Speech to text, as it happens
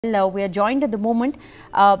We are joined at the moment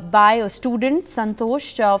by a student,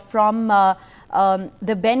 Santosh, from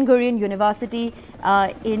the Ben Gurion University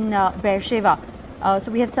in Bersheva.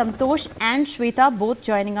 So we have Santosh and Shweta both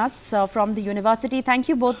joining us from the university. Thank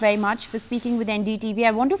you both very much for speaking with NDTV. I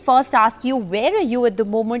want to first ask you, where are you at the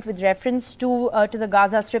moment with reference to the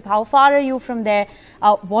Gaza Strip? How far are you from there?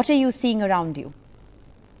 What are you seeing around you?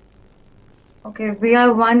 Okay, we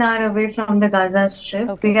are 1 hour away from the Gaza Strip.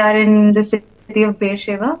 Okay. We are in the city of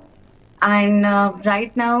Bersheva, and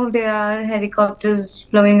right now there are helicopters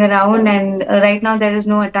flowing around, and right now there is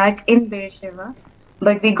no attack in Bersheva.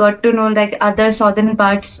 But we got to know that other southern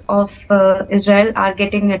parts of Israel are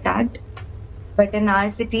getting attacked. But in our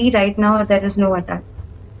city right now there is no attack.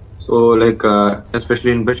 So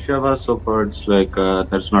especially in Bersheva, so far it's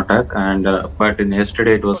there's no attack, and but in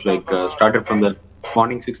yesterday it was started from the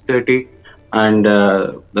morning 6:30, and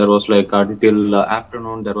there was until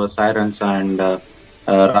afternoon there was sirens and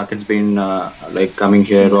rockets been coming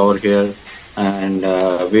over here, and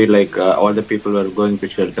we all the people were going to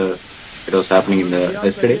shelter. It was happening in the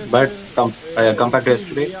yesterday, but compared to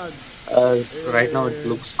yesterday, right now it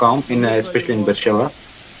looks calm in especially in Bersheva.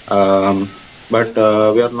 But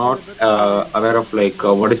we are not aware of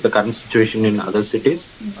what is the current situation in other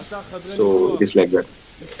cities. So it is like that.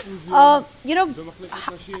 I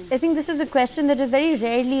think this is a question that is very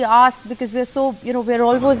rarely asked, because we're so, we're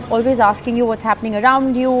always asking you what's happening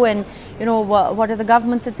around you, and what are the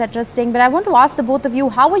governments, etc. saying. But I want to ask the both of you,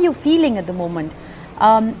 how are you feeling at the moment?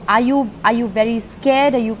 Are you very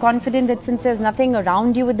scared? Are you confident that since there's nothing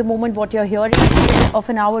around you at the moment, what you're hearing of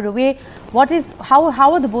an hour away,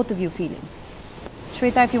 how are the both of you feeling?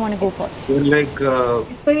 Shweta, if you want to go first.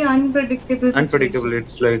 It's very unpredictable. Unpredictable.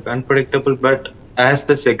 It's unpredictable, but as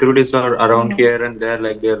the securities are around here and there,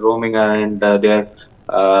 they're roaming and they're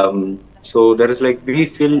so there is we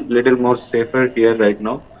feel little more safer here right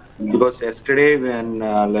now, because yesterday when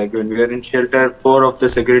when we were in shelter, 4 of the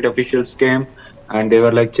security officials came and they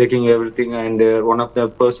were checking everything, and one of the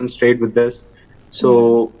persons stayed with us.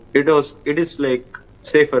 So it is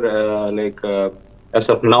safer as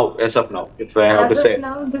of now, if I have to say. As of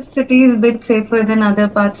now, this city is a bit safer than other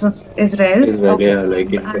parts of Israel.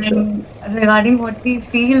 Okay. And regarding what we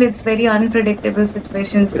feel, it's very unpredictable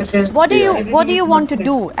situations. Yes. Because what do you want to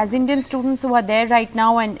do as Indian students who are there right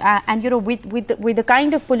now, and with the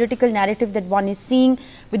kind of political narrative that one is seeing,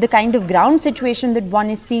 with the kind of ground situation that one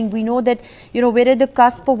is seeing, we know that we're at the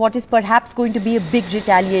cusp of what is perhaps going to be a big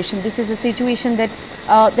retaliation. This is a situation that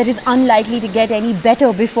that is unlikely to get any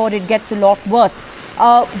better before it gets a lot worse.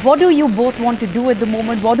 What do you both want to do at the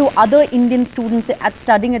moment? What do other Indian students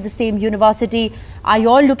studying at the same university? Are you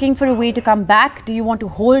all looking for a way to come back? Do you want to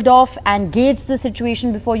hold off and gauge the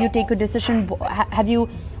situation before you take a decision? Are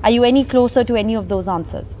you any closer to any of those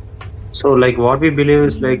answers? So what we believe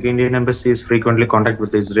is Indian embassies frequently contact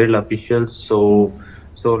with the Israel officials. So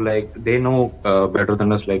they know better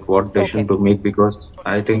than us what decision to make, because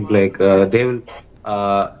I think they will.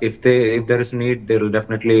 If there is need, they will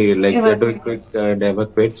definitely do it quick and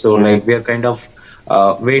evacuate. So we are kind of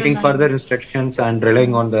waiting further instructions and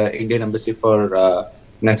relying on the Indian embassy for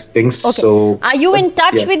next things. Okay. So are you in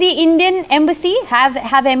touch with the Indian embassy?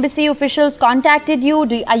 Have embassy officials contacted you?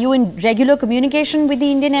 Are you in regular communication with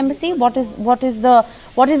the Indian embassy? What is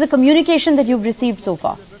the communication that you've received so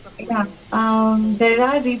far? Yeah, there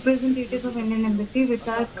are representatives of Indian embassy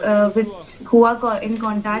who are in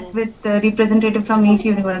contact with representatives from each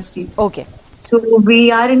universities. Okay. So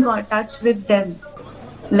we are in touch with them,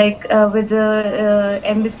 with the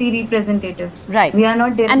embassy representatives. Right. We are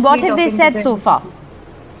not directly. And what have they said so far?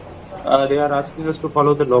 They are asking us to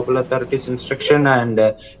follow the local authorities' instruction, and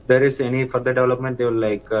there is any further development, they will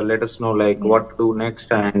let us know what to do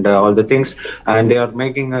next and all the things. And they are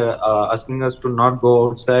making asking us to not go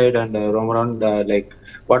outside and roam around,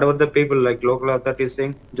 whatever the people local authorities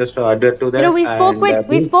saying, just adhere to that. We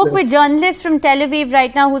spoke with journalists from Tel Aviv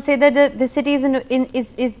right now who say that the city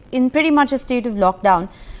is in pretty much a state of lockdown,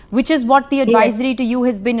 which is what the advisory to you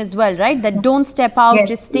has been as well, right? That don't step out,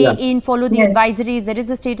 just stay in, follow the advisories. There is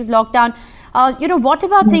a state of lockdown. What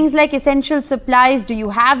about things like essential supplies? Do you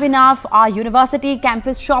have enough? Are university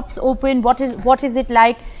campus shops open? What is it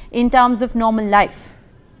like in terms of normal life?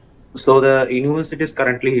 So the universities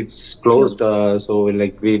currently it's closed. So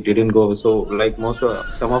we didn't go. So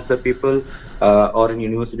some of the people are in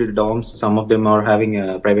university dorms. Some of them are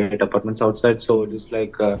having private apartments outside. So it is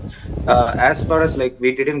as far as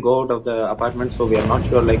we didn't go out of the apartment, so we are not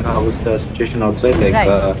sure how is the situation outside.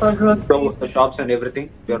 The shops and everything,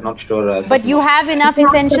 we are not sure. But you have enough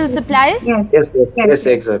essential supplies? Yes,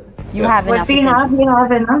 exactly. You have enough. What we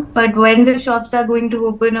have enough. But when the shops are going to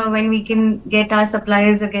open or when we can get our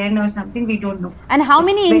supplies again or something, we don't know. And how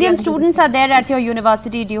many Indian students are there at your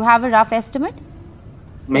university? Do you have a rough estimate?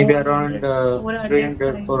 Maybe around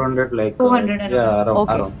 300, 400, like 400.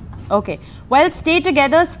 Around. Okay. Well, stay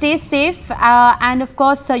together, stay safe, and of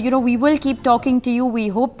course, we will keep talking to you. We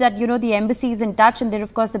hope that, the embassy is in touch and they're,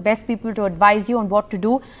 of course, the best people to advise you on what to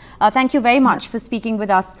do. Thank you very much for speaking with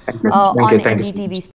us on NDTV.